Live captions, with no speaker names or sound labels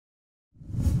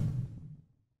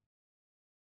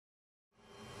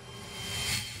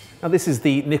Now this is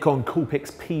the Nikon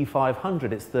Coolpix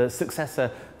P500. It's the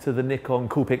successor to the Nikon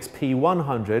Coolpix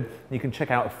P100. You can check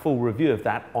out a full review of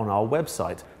that on our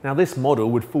website. Now this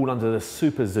model would fall under the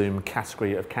super zoom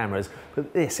category of cameras,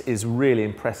 but this is really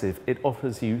impressive. It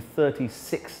offers you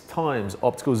 36 times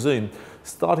optical zoom,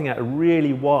 starting at a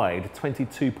really wide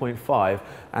 22.5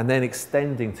 and then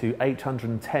extending to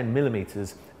 810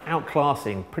 millimeters,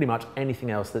 outclassing pretty much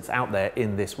anything else that's out there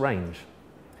in this range.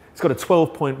 It's got a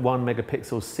 12.1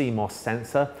 megapixel CMOS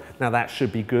sensor. Now that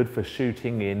should be good for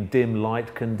shooting in dim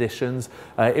light conditions.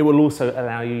 It will also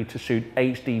allow you to shoot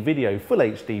HD video, full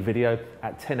HD video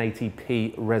at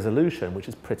 1080p resolution, which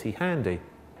is pretty handy.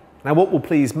 Now what will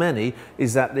please many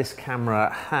is that this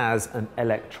camera has an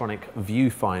electronic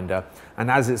viewfinder,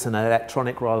 and as it's an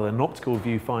electronic rather than optical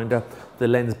viewfinder, the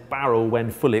lens barrel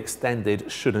when fully extended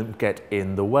shouldn't get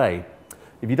in the way.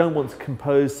 If you don't want to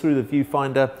compose through the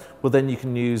viewfinder, well then you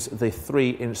can use the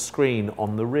 3-inch screen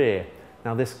on the rear.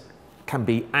 Now this can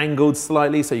be angled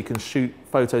slightly so you can shoot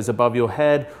photos above your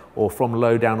head or from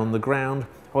low down on the ground.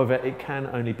 However, it can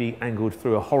only be angled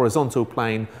through a horizontal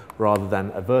plane rather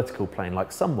than a vertical plane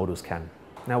like some models can.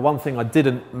 Now one thing I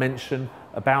didn't mention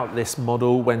about this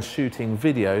model when shooting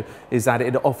video is that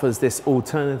it offers this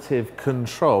alternative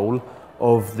control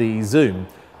of the zoom.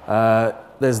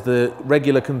 There's the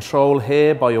regular control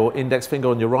here by your index finger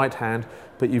on your right hand,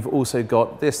 but you've also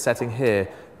got this setting here.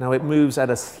 Now it moves at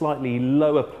a slightly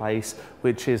lower place,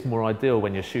 which is more ideal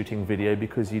when you're shooting video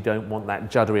because you don't want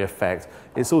that juddery effect.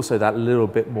 It's also that little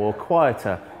bit more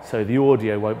quieter, so the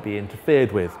audio won't be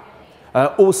interfered with.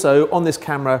 Also on this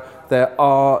camera, there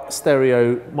are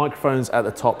stereo microphones at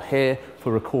the top here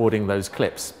for recording those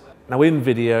clips. Now in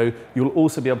video, you'll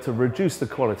also be able to reduce the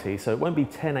quality, so it won't be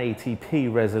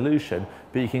 1080p resolution,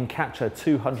 but you can capture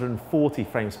 240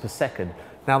 frames per second.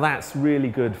 Now that's really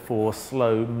good for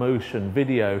slow motion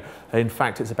video. In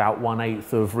fact, it's about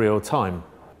 1/8 of real time.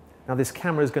 Now this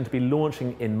camera is going to be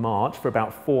launching in March for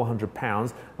about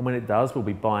 £400, and when it does, we'll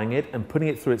be buying it and putting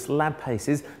it through its lab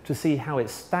paces to see how it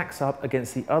stacks up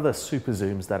against the other super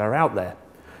zooms that are out there.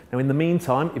 Now in the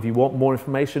meantime, if you want more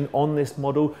information on this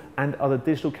model and other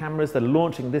digital cameras that are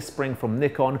launching this spring from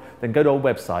Nikon, then go to our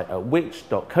website at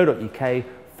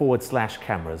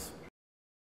which.co.uk/cameras.